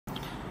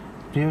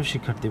প্রিয়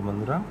শিক্ষার্থী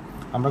বন্ধুরা,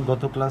 আমরা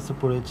গত ক্লাসে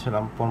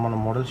পড়েছিলাম পরমাণু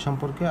মডেল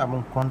সম্পর্কে এবং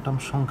কোয়ান্টাম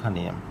সংখ্যা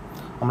নিয়ে।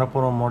 আমরা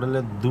পরমাণু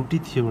মডেলের দুটি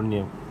থিওরি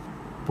নিয়ে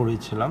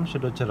পড়েছিলাম,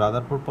 সেটা হচ্ছে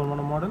রাদারফোর্ড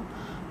পরমাণু মডেল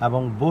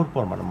এবং বোর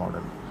পরমাণু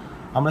মডেল।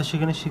 আমরা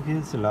সেখানে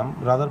শিখিয়েছিলাম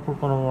রাদারফোর্ড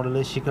পরমাণু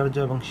মডেলের স্বীকার্য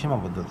এবং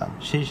সীমাবদ্ধতা,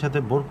 সেই সাথে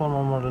বোর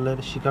পরমাণু মডেলের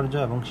স্বীকার্য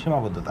এবং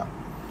সীমাবদ্ধতা,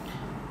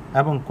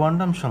 এবং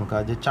কোয়ান্টাম সংখ্যা,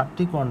 যে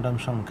চারটি কোয়ান্টাম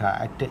সংখ্যা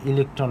একটা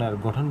ইলেকট্রনের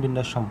গঠন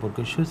বিন্যাস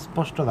সম্পর্কে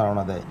সুস্পষ্ট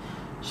ধারণা দেয়,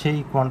 সেই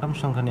কোয়ান্টাম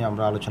সংখ্যা নিয়ে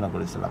আমরা আলোচনা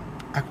করেছিলাম।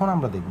 এখন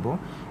আমরা দেখব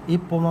এই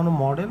পরমাণু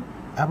মডেল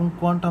এবং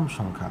কোয়ান্টাম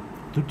সংখ্যা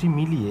দুটি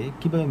মিলিয়ে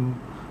কীভাবে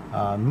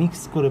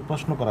মিক্স করে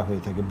প্রশ্ন করা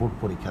হয়ে থাকে বোর্ড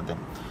পরীক্ষাতে।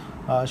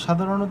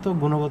 সাধারণত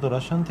গুণগত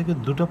রসায়ন থেকে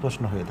দুটো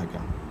প্রশ্ন হয়ে থাকে,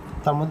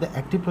 তার মধ্যে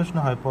একটি প্রশ্ন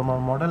হয়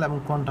পরমাণু মডেল এবং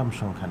কোয়ান্টাম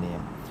সংখ্যা নিয়ে।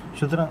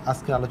 সুতরাং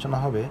আজকে আলোচনা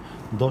হবে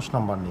 10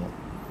 নম্বর নিয়ে,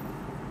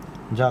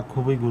 যা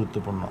খুবই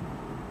গুরুত্বপূর্ণ।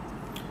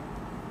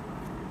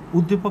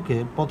 উদ্দীপকে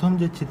প্রথম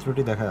যে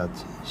চিত্রটি দেখা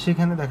যাচ্ছে,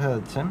 সেখানে দেখা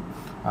যাচ্ছে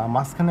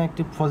মাঝখানে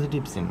একটি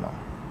পজিটিভ চিহ্ন।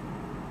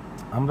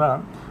 আমরা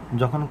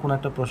যখন কোনো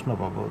একটা প্রশ্ন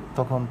পাবো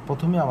তখন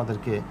প্রথমে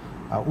আমাদেরকে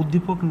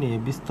উদ্দীপক নিয়ে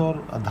বিস্তর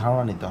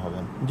ধারণা নিতে হবে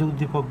যে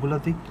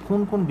উদ্দীপকগুলোতে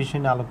কোন কোন বিষয়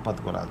নিয়ে আলোকপাত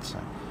করা আছে।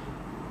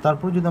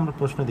 তারপর যদি আমরা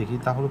প্রশ্ন দেখি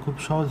তাহলে খুব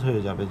সহজ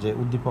হয়ে যাবে যে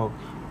উদ্দীপক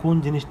কোন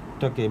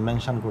জিনিসটাকে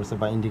মেনশন করছে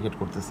বা ইন্ডিকেট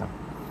করতেছে।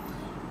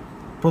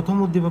 প্রথম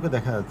উদ্দীপকে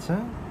দেখা যাচ্ছে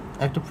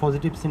একটা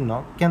পজিটিভ চিহ্ন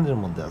কেন্দ্রের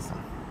মধ্যে আছে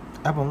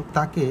এবং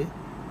তাকে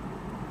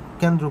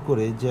কেন্দ্র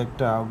করে যে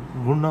একটা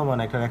ঘূর্ণমান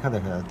একটা রেখা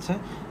দেখা যাচ্ছে,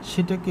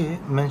 সেটাকে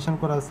মেনশন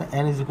করা আছে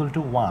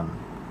n=1।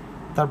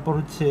 তারপর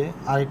হচ্ছে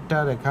আরেকটা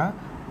রেখা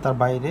তার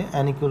বাইরে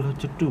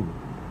n=2,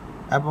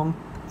 এবং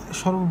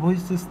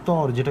সর্ববহিষ্ঠ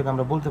স্তর যেটাকে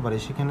আমরা বলতে পারি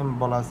সেখানে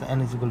বলা আছে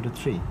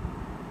n=3,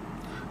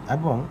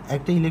 এবং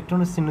একটা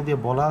ইলেকট্রনের চিহ্ন দিয়ে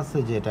বলা আছে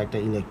যে এটা একটা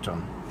ইলেকট্রন।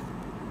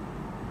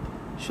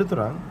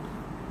 সুতরাং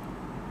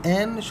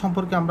n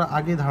সম্পর্কে আমরা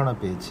আগে ধারণা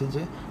পেয়েছি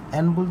যে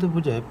n বলতে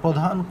বোঝায়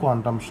প্রধান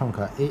কোয়ান্টাম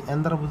সংখ্যা। এই n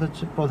দ্বারা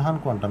বোঝাচ্ছে প্রধান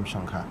কোয়ান্টাম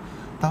সংখ্যা।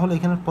 তাহলে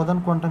এখানে প্রধান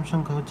কোয়ান্টাম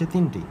সংখ্যা হচ্ছে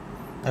তিনটি,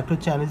 একটা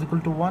হচ্ছে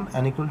n=1,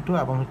 n=2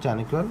 এবং হচ্ছে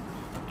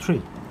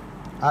n=3,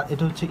 আর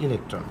এটা হচ্ছে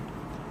ইলেকট্রন।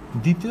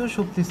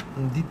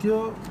 দ্বিতীয়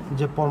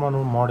যে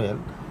পরমাণুর মডেল,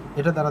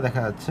 এটা দ্বারা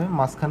দেখা যাচ্ছে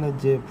মাঝখানে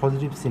যে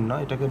পজিটিভ চিহ্ন,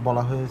 এটাকে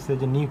বলা হয়েছে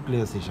যে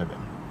নিউক্লিয়াস হিসাবে।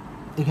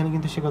 এখানে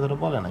কিন্তু সে কথাটা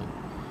বলে নাই,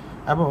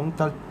 এবং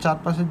তার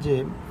চারপাশে যে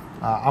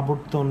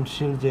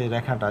আবর্তনশীল যে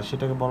রেখাটা,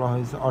 সেটাকে বলা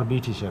হয়েছে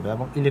অরবিট হিসেবে,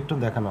 এবং ইলেকট্রন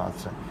দেখানো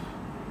আছে।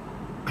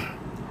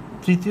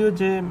 তৃতীয়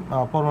যে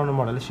পরমাণু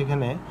মডেল,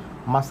 সেখানে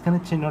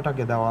মাঝখানের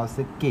চিহ্নটাকে দেওয়া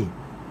আছে কে,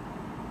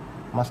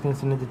 মাঝখানের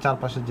চিহ্নের যে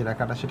চারপাশের যে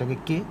রেখাটা সেটাকে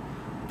কে,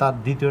 তার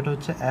দ্বিতীয়টা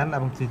হচ্ছে এল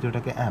এবং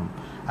তৃতীয়টাকে এম।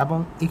 এবং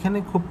এখানে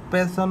খুব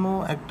পেঁচানো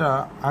একটা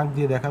আঁক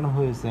দিয়ে দেখানো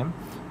হয়েছে।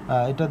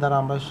 এটা দ্বারা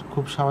আমরা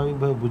খুব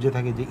স্বাভাবিকভাবে বুঝে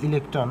থাকি যে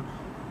ইলেকট্রন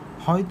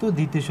হয়তো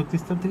দ্বিতীয়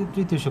শক্তিস্তর থেকে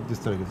তৃতীয়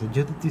শক্তিস্তরে গেছে,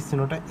 যেহেতু তীর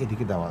চিহ্নটা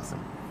এদিকে দেওয়া আছে।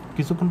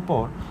 কিছুক্ষণ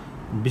পর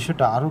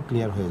বিষয়টা আরও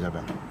ক্লিয়ার হয়ে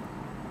যাবে।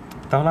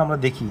 তাহলে আমরা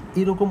দেখি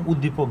এরকম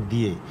উদ্দীপক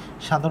দিয়ে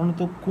সাধারণত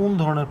কোন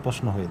ধরনের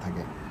প্রশ্ন হয়ে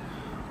থাকে।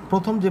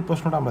 প্রথম যে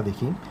প্রশ্নটা আমরা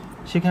দেখি,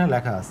 সেখানে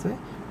লেখা আছে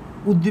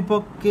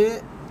উদ্দীপককে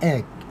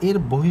 1 এর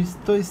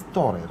বহিস্থ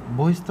স্তরের,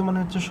 বহিস্থ মানে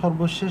হচ্ছে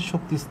সর্বশেষ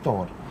শক্তি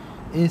স্তর,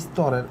 এই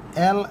স্তরের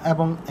এল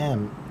এবং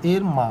এম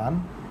এর মান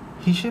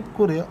হিসেব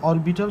করে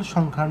অরবিটাল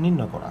সংখ্যা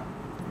নির্ণয় করা।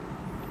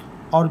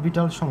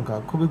 অরবিটাল সংখ্যা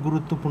খুবই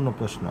গুরুত্বপূর্ণ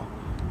প্রশ্ন।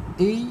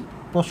 এই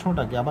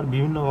প্রশ্নটাকে আবার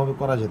বিভিন্নভাবে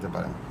করা যেতে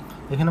পারে।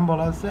 এখানে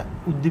বলা আছে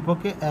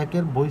উদ্দীপকে 1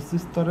 এর বহিস্থ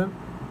স্তরের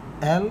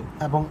এল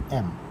এবং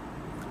এম।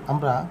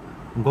 আমরা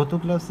গত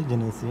ক্লাসে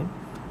জেনেছি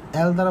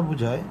এল দ্বারা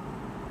বোঝায়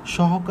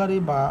সহকারী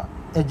বা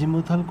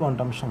এজিমুথাল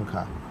কোয়ান্টাম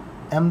সংখ্যা,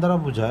 এম দ্বারা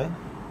বোঝায়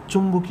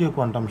চুম্বকীয়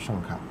কোয়ান্টাম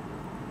সংখ্যা।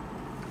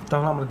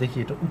 তাহলে আমরা দেখি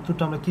এটা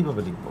উত্তরটা আমরা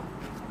কীভাবে লিখব।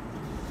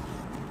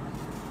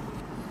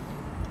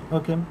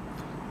 ওকে,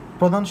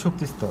 প্রধান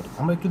শক্তি স্তর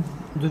আমরা একটু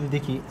যদি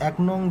দেখি, 1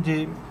 নং যে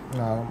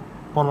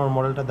পরমাণু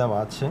মডেলটা দেওয়া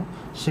আছে,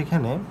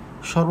 সেখানে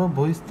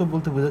সর্ববহিস্থ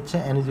বলতে বোঝাচ্ছে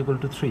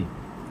n=3।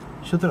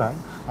 সুতরাং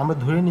আমরা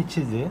ধরে নিচ্ছি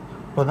যে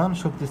প্রধান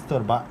শক্তি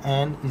স্তর বা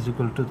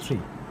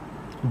n=3।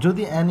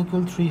 যদি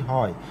n=3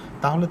 হয়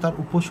তাহলে তার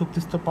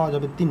উপশক্তিস্তর পাওয়া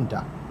যাবে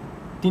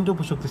তিনটা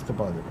উপশক্তিস্তর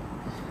পাওয়া যাবে।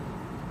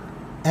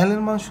 এল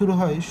এর মান শুরু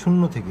হয়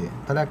 0 থেকে,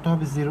 তাহলে একটা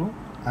হবে 0,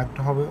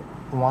 একটা হবে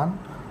 1,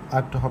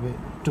 একটা হবে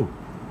 2।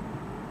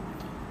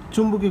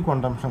 চুম্বকীয়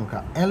কোয়ান্টাম সংখ্যা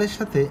এল এর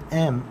সাথে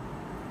এম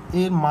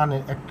এর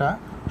মানের একটা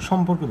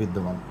সম্পর্ক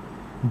বিদ্যমান।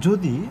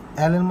 যদি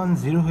এল এর মান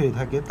 0 হয়ে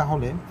থাকে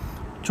তাহলে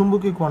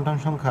চুম্বকীয় কোয়ান্টাম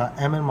সংখ্যা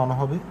এম এর মান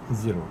হবে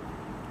 0।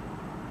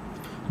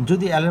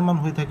 যদি এল এর মান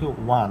হয়ে থাকে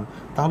 1,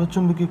 তাহলে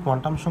চুম্বকীয়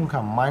কোয়ান্টাম সংখ্যা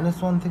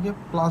 -1 থেকে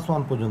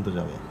 +1 পর্যন্ত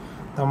যাবে।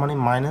 তার মানে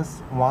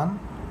 -1,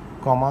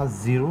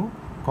 0,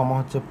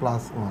 হচ্ছে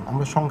 +1।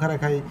 আমরা সংখ্যা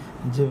রেখায়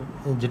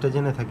যেটা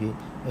জেনে থাকি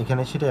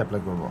এখানে সেটাই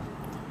অ্যাপ্লাই করব।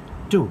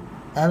 2,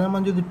 এল এর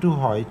মান যদি 2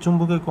 হয়,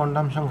 চুম্বকীয়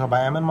কোয়ান্টাম সংখ্যা বা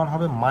এম এর মান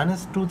হবে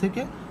 -2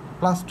 থেকে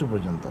 +2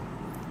 পর্যন্ত।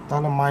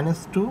 তাহলে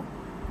 -2,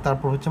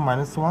 তারপর হচ্ছে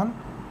 -1,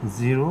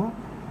 0,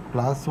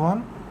 +1,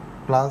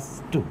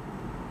 +2।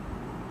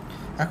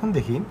 এখন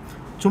দেখি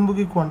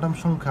চুম্বকীয় কোয়ান্টাম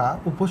সংখ্যা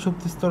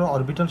উপশক্তি স্তর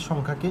অরবিটাল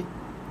সংখ্যাকে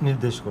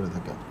নির্দেশ করে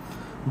থাকে।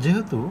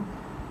 যেহেতু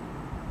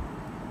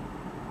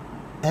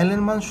এল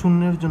এর মান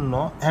শূন্যের জন্য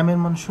এম এর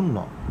মান শূন্য,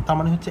 তার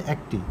মানে হচ্ছে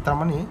একটি। তার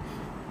মানে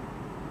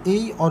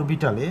এই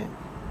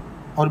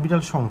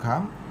অরবিটাল সংখ্যা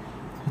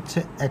হচ্ছে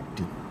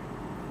একটি।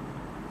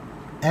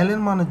 এল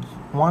এর মানে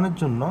 1 এর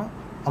জন্য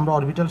আমরা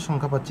অরবিটাল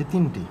সংখ্যা পাচ্ছি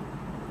 3টি।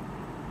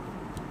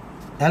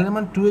 এল এর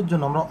মান 2 এর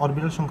জন্য আমরা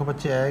অরবিটাল সংখ্যা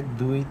পাচ্ছি 1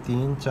 2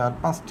 3 4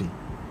 5টি।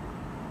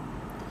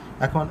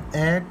 এখন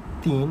 1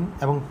 3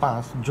 এবং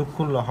 5 যোগ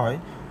করলে হয়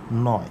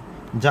 9,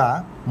 যা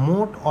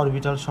মোট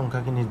অরবিটাল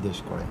সংখ্যাকে নির্দেশ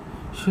করে।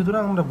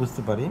 সুতরাং আমরা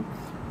বুঝতে পারি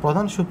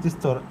প্রধান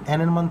শক্তিস্তর n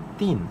এর মান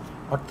 3,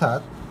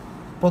 অর্থাৎ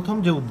প্রথম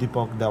যে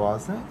উদ্দীপক দেওয়া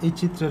আছে এই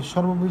চিত্রের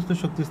সর্ববহিস্থ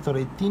শক্তিস্তর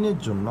এই 3 এর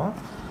জন্য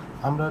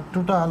আমরা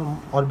টোটাল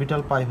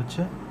অরবিটাল পাই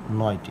হচ্ছে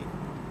 9টি।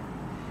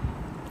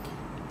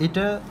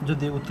 এটা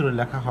যদি উত্তরে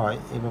লেখা হয়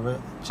এভাবে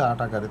চার্ট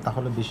আকারে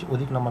তাহলে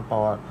অধিক নাম্বার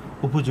পাওয়ার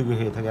উপযোগী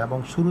হয়ে থাকে, এবং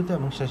শুরুতে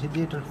এবং শেষে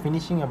দিয়ে এটার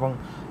ফিনিশিং এবং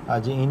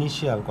যে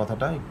ইনিশিয়াল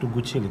কথাটা একটু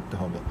গুছিয়ে লিখতে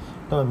হবে।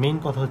 তবে মেইন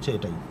কথা হচ্ছে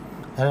এটাই,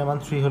 n এর মান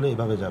 3 হলে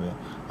এভাবে যাবে।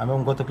 এবং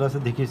গত ক্লাসে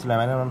দেখিয়েছিলাম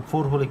n এর মান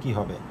 4 হলে কী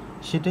হবে,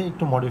 সেটাই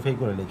একটু মডিফাই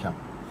করে লেখা।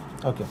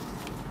 ওকে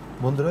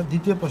বন্ধুরা,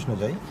 দ্বিতীয় প্রশ্ন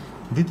যাই।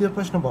 দ্বিতীয়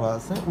প্রশ্ন বলা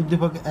আছে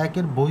উদ্দীপক 1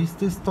 এর বহিস্থ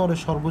স্তরে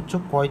সর্বোচ্চ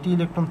কয়টি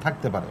ইলেকট্রন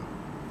থাকতে পারে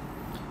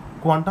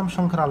কোয়ান্টাম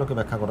সংখ্যার আলোকে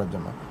ব্যাখ্যা করার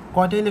জন্য।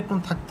 কয়টা ইলেকট্রন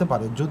থাকতে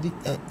পারে যদি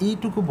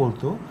এইটুকু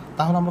বলতো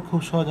তাহলে আমরা খুব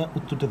সহজে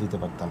উত্তরটা দিতে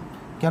পারতাম।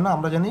 কেন?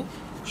 আমরা জানি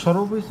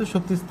সর্ববহিস্থ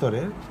শক্তি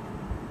স্তরে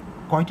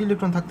কয়টি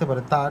ইলেকট্রন থাকতে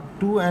পারে তা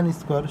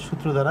 2n²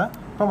 সূত্র দ্বারা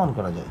প্রমাণ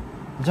করা যায়।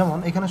 যেমন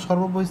এখানে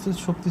সর্ববহিস্থ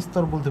শক্তি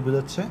স্তর বলতে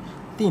বোঝাচ্ছে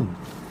 3,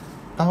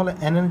 তাহলে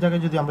n এর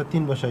জায়গায় যদি আমরা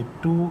 3 বসাই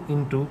 2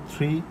 ×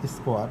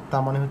 3²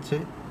 তার মানে হচ্ছে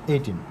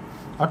 18,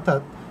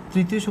 অর্থাৎ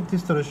তৃতীয় শক্তি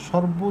স্তরে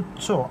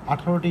সর্বোচ্চ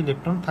 18টি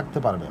ইলেকট্রন থাকতে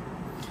পারবে।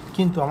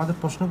 কিন্তু আমাদের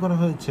প্রশ্ন করা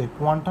হয়েছে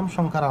কোয়ান্টাম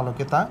সংখ্যার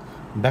আলোকে তা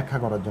ব্যাখ্যা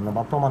করার জন্য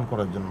বা প্রমাণ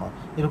করার জন্য।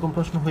 এরকম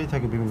প্রশ্ন হয়ে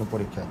থাকে বিভিন্ন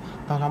পরীক্ষায়।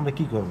 তাহলে আমরা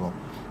কি করব?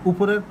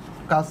 উপরের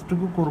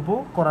কাজটুকু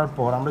করার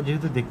পর আমরা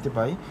যেহেতু দেখতে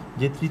পাই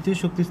যে তৃতীয়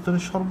শক্তি স্তরে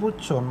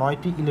সর্বোচ্চ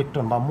 9টি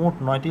ইলেকট্রন বা মোট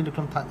 9টি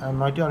ইলেকট্রন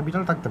 9টি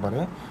অরবিটাল থাকতে পারে,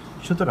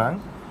 সুতরাং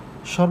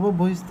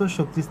সর্ববহিস্থ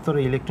শক্তি স্তরে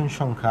ইলেকট্রন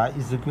সংখ্যা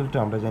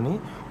 = আমরা জানি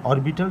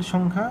অরবিটাল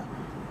সংখ্যা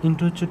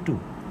ইন্টু হচ্ছে 2।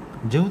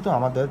 যেহেতু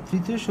আমাদের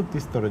তৃতীয় শক্তি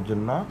স্তরের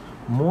জন্য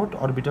মোট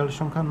অরবিটাল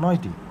সংখ্যা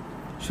 9টি,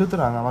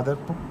 সুতরাং আমাদের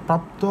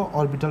প্রাপ্ত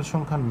অরবিটাল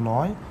সংখ্যা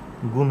 9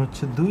 গুণ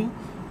হচ্ছে 2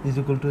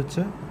 =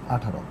 হচ্ছে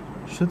 18।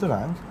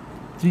 সুতরাং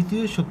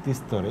তৃতীয় শক্তি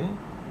স্তরে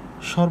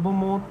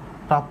সর্বমোট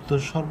প্রাপ্ত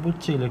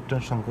সর্বোচ্চ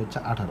ইলেকট্রন সংখ্যা হচ্ছে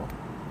 18,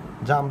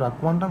 যা আমরা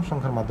কোয়ান্টাম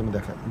সংখ্যার মাধ্যমে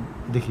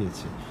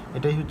দেখিয়েছি।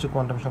 এটাই হচ্ছে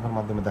কোয়ান্টাম সংখ্যার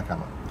মাধ্যমে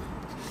দেখানো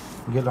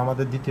গেল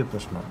আমাদের দ্বিতীয়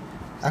প্রশ্ন।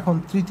 এখন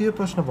তৃতীয়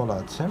প্রশ্ন বলা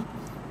আছে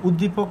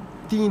উদ্দীপক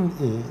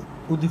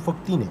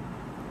 3-এ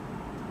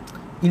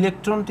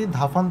ইলেকট্রনটি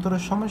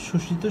ধাপান্তরের সময়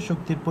শোষিত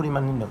শক্তির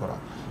পরিমাণ নির্ণয় করা।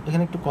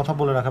 এখানে একটু কথা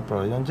বলে রাখা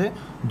প্রয়োজন যে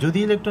যদি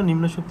ইলেকট্রন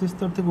নিম্ন শক্তি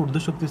স্তর থেকে ঊর্ধ্ব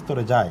শক্তি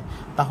স্তরে যায়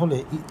তাহলে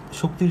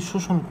শক্তির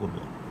শোষণ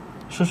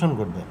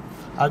করবে,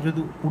 আর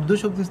যদি ঊর্ধ্ব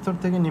শক্তি স্তর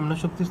থেকে নিম্ন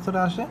শক্তি স্তরে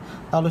আসে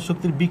তাহলে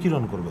শক্তির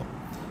বিকিরণ করবে।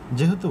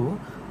 যেহেতু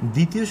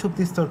দ্বিতীয়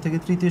শক্তি স্তর থেকে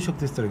তৃতীয়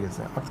শক্তি স্তরে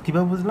গেছে, অর্থাৎ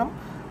কীভাবে বুঝলাম?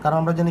 কারণ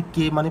আমরা জানি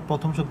কে মানে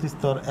প্রথম শক্তি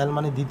স্তর, এল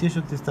মানে দ্বিতীয়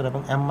শক্তি স্তর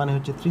এবং এম মানে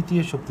হচ্ছে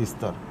তৃতীয় শক্তি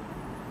স্তর।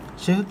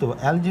 সেহেতু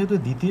এল যেহেতু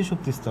দ্বিতীয়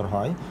শক্তি স্তর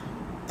হয়,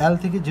 এল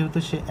থেকে যেহেতু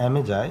সে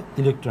এমে যায়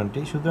ইলেকট্রনটি,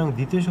 সুতরাং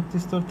দ্বিতীয় শক্তি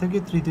স্তর থেকে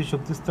তৃতীয়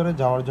শক্তি স্তরে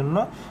যাওয়ার জন্য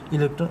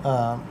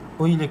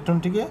ওই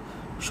ইলেকট্রনটিকে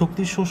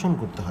শক্তি শোষণ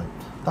করতে হয়।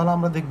 তাহলে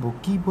আমরা দেখব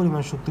কী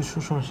পরিমাণ শক্তির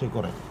শোষণ সে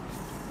করে।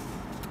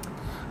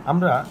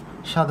 আমরা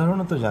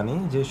সাধারণত জানি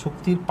যে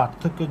শক্তির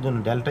পার্থক্যের জন্য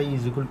ডেল্টা ই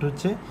 =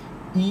 হচ্ছে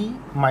E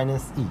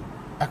 - E।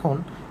 এখন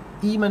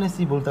E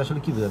 - E বলতে আসলে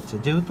কী বোঝাচ্ছে?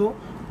 যেহেতু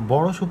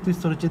বড় শক্তি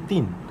স্তর হচ্ছে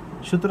 3,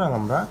 সুতরাং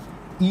আমরা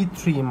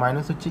E3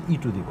 - হচ্ছে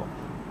E2 দিব।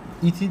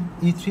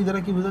 E3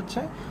 দ্বারা কী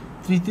বোঝাচ্ছে?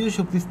 তৃতীয়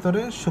শক্তি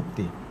স্তরের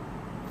শক্তি।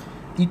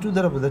 E2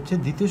 দ্বারা বোঝাচ্ছে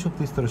দ্বিতীয়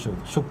শক্তি স্তরের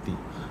শক্তি।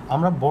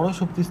 আমরা বড়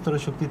শক্তি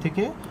স্তরের শক্তি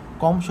থেকে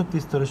কম শক্তি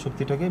স্তরের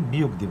শক্তিটাকে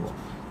বিয়োগ দিব।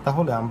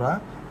 তাহলে আমরা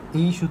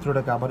এই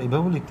সূত্রটাকে আবার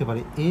এভাবে লিখতে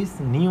পারি এস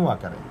নিউ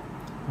আকারে।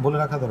 বলে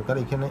রাখা দরকার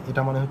এখানে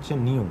এটা মানে হচ্ছে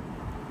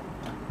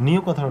নিউ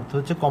কথার অর্থ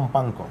হচ্ছে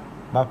কম্পাঙ্ক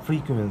বা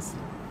ফ্রিকুয়েন্সি।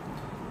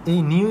 এই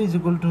নিউ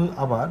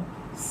 = আবার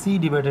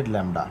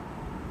C/λ।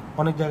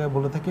 অনেক জায়গায়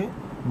বলে থাকে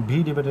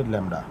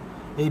V/λ।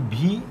 এই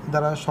ভি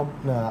দ্বারা সব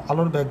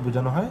আলোর ব্যাগ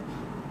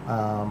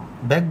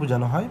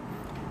বোঝানো হয়,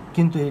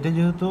 কিন্তু এটা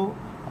যেহেতু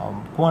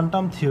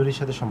কোয়ান্টাম থিওরির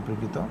সাথে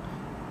সম্পর্কিত,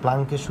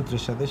 প্লাঙ্কের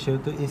সূত্রের সাথে,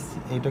 সেহেতু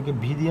এটাকে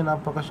ভি দিয়ে না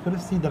প্রকাশ করে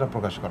সি দ্বারা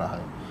প্রকাশ করা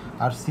হয়,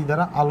 আর সি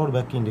দ্বারা আলোর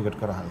ব্যাগকে ইন্ডিকেট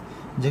করা হয়।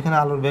 যেখানে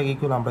আলোর ব্যাগ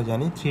আমরা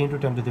জানি 3 ×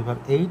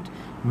 10⁸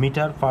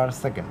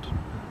 মিটার/সেকেন্ড।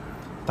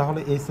 তাহলে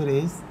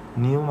এস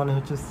নিউ মানে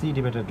হচ্ছে C/λ।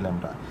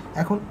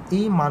 এখন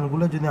এই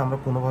মানগুলো যদি আমরা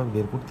কোনোভাবে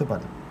বের করতে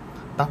পারি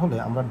তাহলে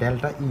আমরা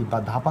ডেল্টা ই বা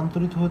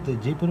ধাপান্তরিত হতে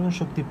যে পরিমাণ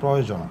শক্তি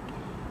প্রয়োজন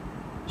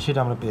সেটা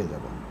আমরা পেয়ে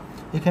যাব।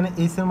 এখানে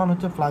এস এর মান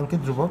হচ্ছে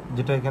প্লাঙ্কের ধ্রুবক,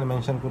 যেটা এখানে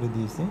মেনশন করে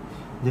দিয়েছি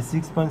যে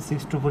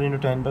 6.624 ×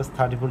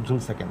 10⁻34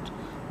 জুল/সেকেন্ড।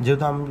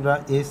 যেহেতু আমরা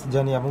এস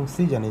জানি এবং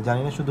সি জানি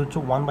না শুধু হচ্ছে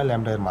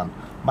 1/λ এর মান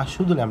বা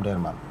শুধু ল্যামডা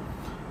এর মান।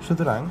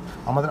 সুতরাং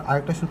আমাদের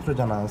আরেকটা সূত্র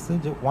জানা আছে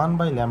যে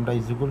 1/λ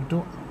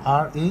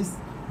 = RS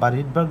বা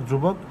রিডবার্গ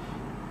ধ্রুবক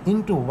 ×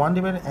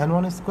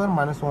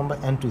 1/n1² -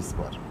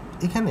 1/n2²।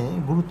 এখানে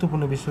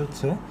গুরুত্বপূর্ণ বিষয়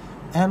হচ্ছে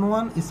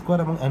n1 স্কোয়ার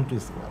এবং n2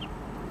 স্কোয়ার।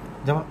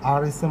 যেমন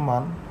RS এর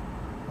মান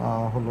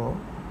হলো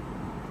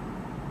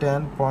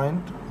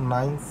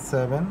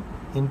 10.97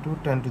 ইন্টু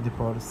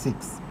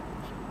 10⁶।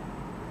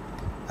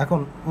 এখন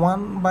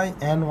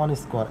 1/n1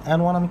 স্কোয়ার,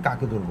 n1 আমি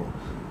কাকে ধরবো?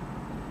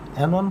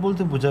 n1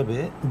 বলতে বোঝাবে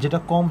যেটা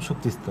কম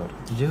শক্তি স্তর,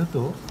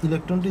 যেহেতু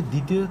ইলেকট্রনটি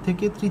দ্বিতীয়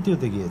থেকে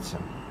তৃতীয়তে গিয়েছে,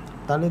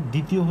 তাহলে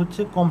দ্বিতীয়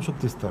হচ্ছে কম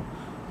শক্তি স্তর,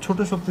 ছোট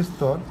শক্তি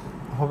স্তর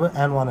হবে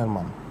n1 এর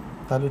মান,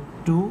 তাহলে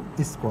 2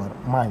 স্কোয়ার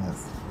মাইনাস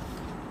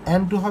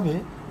n2 হবে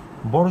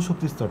বড়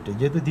শক্তি স্তরটি,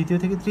 যেহেতু দ্বিতীয়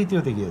থেকে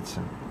তৃতীয়তে গিয়েছে,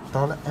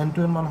 তাহলে n2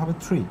 এর মান হবে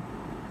 3,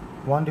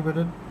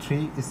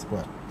 1/3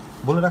 স্কোয়ার।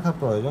 বলে রাখার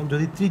প্রয়োজন,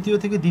 যদি তৃতীয়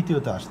থেকে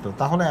দ্বিতীয়তে আসতো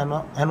তাহলে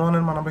n1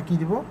 এর মান আমরা কী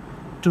দিব?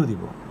 2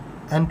 দিব,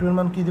 n2 এর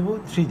মান কী দিব?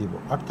 3 দিব।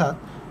 অর্থাৎ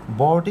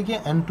বড়টিকে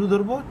n2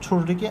 ধরবো,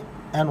 ছোটোটিকে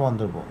n1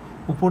 ধরবো।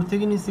 উপর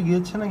থেকে নিচে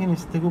গিয়েছে নাকি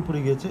নিচ থেকে উপরে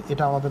গিয়েছে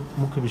এটা আমাদের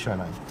মুখ্য বিষয়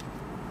নয়।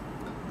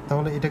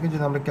 তাহলে এটাকে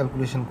যদি আমরা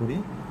ক্যালকুলেশন করি,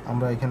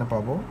 আমরা এখানে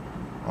পাবো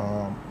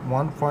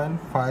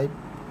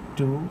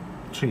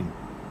 1.523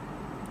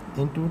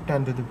 ইন্টু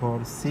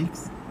 10⁶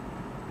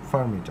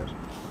 পার মিটার।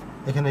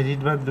 এখানে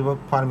রিডবার্গ ধ্রুবক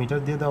পার মিটার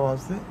দিয়ে দেওয়া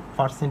আছে,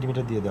 পার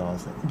সেন্টিমিটার দিয়ে দেওয়া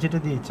আছে, যেটা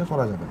দিয়ে ইচ্ছা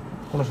করা যাবে,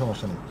 কোনো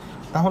সমস্যা নেই।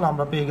 তাহলে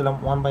আমরা পেয়ে গেলাম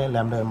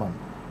 1/λ এর মান।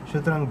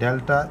 সুতরাং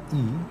delta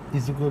E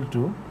is equal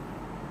to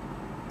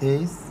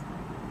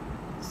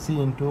HC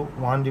into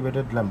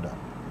 1/λ।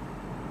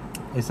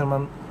 S এর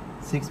মান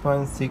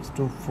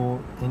 6.624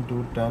 ইন্টু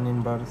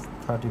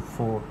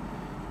 10⁻34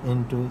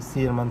 ইন্টু সি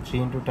এর মান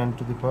 3 ইন্টু 10⁸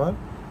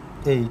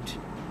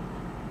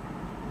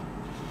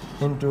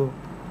 ইন্টু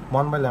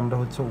 1/λ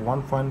হচ্ছে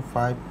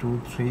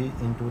 1.523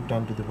 ইন্টু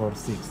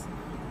 10⁶।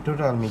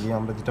 টোটাল মিলিয়ে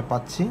আমরা যেটা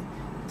পাচ্ছি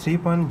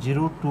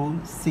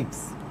 3.026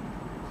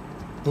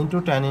 ইন্টু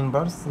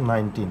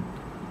 10⁻19,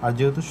 আর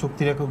যেহেতু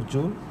শক্তির একক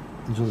জুল,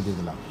 জুল দিয়ে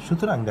দিলাম।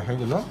 সুতরাং দেখা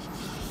গেল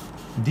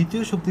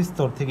দ্বিতীয় শক্তি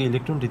স্তর থেকে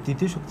ইলেকট্রনটি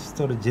তৃতীয় শক্তি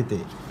স্তরে যেতে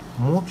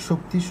মোট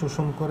শক্তি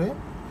শোষণ করে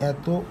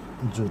এত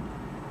জুল,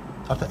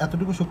 অর্থাৎ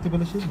এতটুকু শক্তি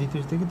পেলে সে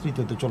দ্বিতীয় থেকে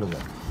তৃতীয়তে চলে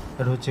যায়।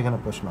 এটা হচ্ছে এখানে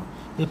প্রশ্ন।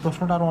 এই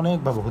প্রশ্নটা আরও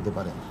অনেকভাবে হতে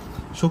পারে।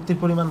 শক্তির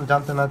পরিমাণ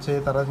জানতে না চেয়ে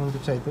তারা কিন্তু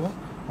চাইতো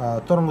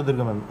তরঙ্গ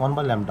দৈর্ঘ্যের মান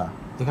 1/λ।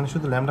 এখানে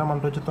শুধু ল্যামডার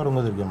মানটা হচ্ছে তরঙ্গ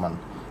দৈর্ঘ্যের মান,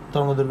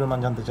 তরঙ্গ দৈর্ঘ্যের মান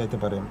জানতে চাইতে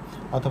পারে,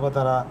 অথবা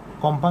তারা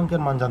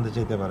কম্পাঙ্কের মান জানতে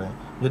চাইতে পারে।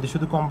 যদি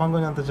শুধু কম্পাঙ্ক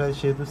জানতে চায়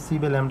সেহেতু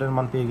c/λ এর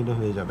মান পেয়ে গেলে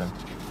হয়ে যাবে।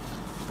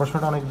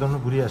 প্রশ্নটা অনেক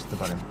ধরনের ঘুরিয়ে আসতে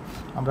পারে।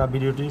 আমরা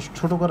ভিডিওটি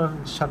ছোট করার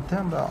স্বার্থে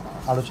আমরা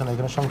আলোচনা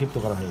এখানে সংক্ষিপ্ত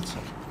করা হয়েছে।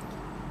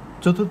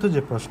 চতুর্থ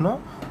যে প্রশ্ন,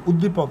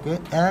 উদ্দীপকে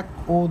 1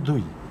 ও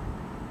 2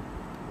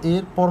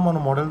 এর পরমাণু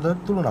মডেল দ্বয়ের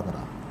তুলনা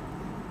করা।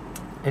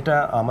 এটা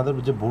আমাদের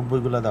যে বোর্ড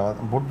বইগুলো দেওয়া,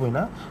 বোর্ড বই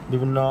না,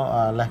 বিভিন্ন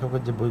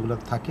লেখকের যে বইগুলো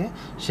থাকে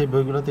সেই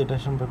বইগুলোতে এটা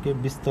সম্পর্কে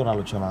বিস্তর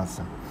আলোচনা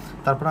আছে।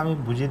 তারপর আমি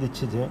বুঝিয়ে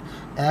দিচ্ছি যে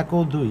 1 ও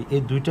 2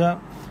 এই দুইটা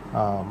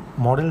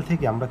মডেল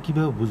থেকে আমরা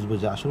কীভাবে বুঝবো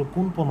যে আসলে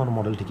কোন পরমাণু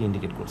মডেলটিকে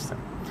ইন্ডিকেট করছে।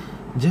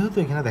 যেহেতু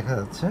এখানে দেখা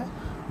যাচ্ছে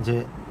যে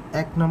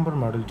 1 নম্বর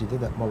মডেলটিতে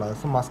বলা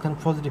আছে মাঝখানে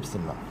পজিটিভ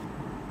চিহ্ন,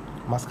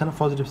 মাঝখানে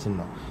পজিটিভ চিহ্ন।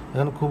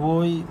 এখানে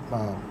খুবই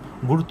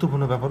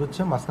গুরুত্বপূর্ণ ব্যাপার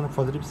হচ্ছে মাঝখানে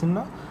পজিটিভ চিহ্ন,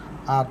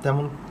 আর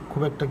তেমন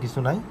খুব একটা কিছু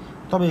নাই।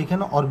 তবে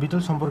এখানে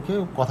অরবিটাল সম্পর্কে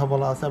কথা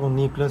বলা আছে এবং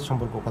নিউক্লিয়াস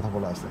সম্পর্কে কথা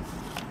বলা আছে।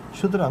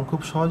 সুতরাং খুব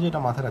সহজে এটা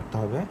মাথায় রাখতে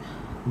হবে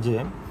যে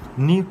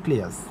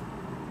নিউক্লিয়াস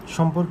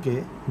সম্পর্কে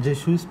যে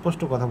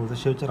সুস্পষ্ট কথা বলছে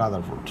সে হচ্ছে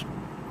রাদারফোর্ড।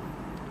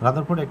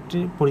 রাদারফোর্ড একটি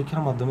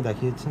পরীক্ষার মাধ্যমে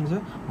দেখিয়েছেন যে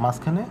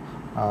মাঝখানে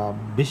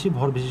বেশি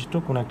ভর বিশিষ্ট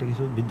কোনো একটা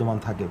কিছু বিদ্যমান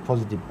থাকে,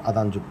 পজিটিভ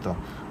আদানযুক্ত,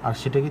 আর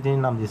সেটাকে তিনি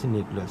নাম দিয়েছেন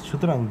নিউক্লিয়াস।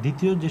 সুতরাং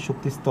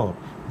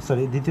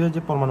দ্বিতীয়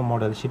যে পরমাণু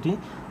মডেল সেটি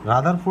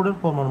রাদারফোর্ডের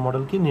পরমাণু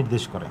মডেলকে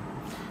নির্দেশ করে।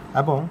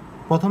 এবং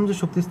প্রথম যে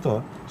শক্তি স্তর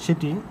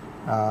সেটি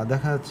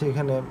দেখা যাচ্ছে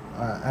এখানে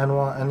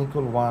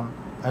n=1,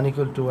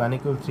 n=2,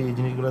 n=3 এই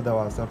জিনিসগুলো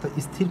দেওয়া আছে, অর্থাৎ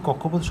স্থির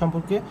কক্ষপথ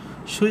সম্পর্কে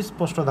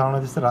সুস্পষ্ট ধারণা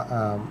দিচ্ছে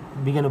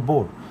বিজ্ঞানী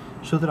বোর।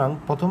 সুতরাং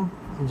প্রথম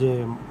যে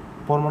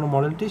পরমাণু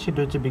মডেলটি সেটি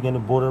হচ্ছে বিজ্ঞানী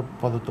বোরের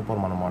প্রদত্ত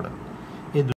পরমাণু মডেল।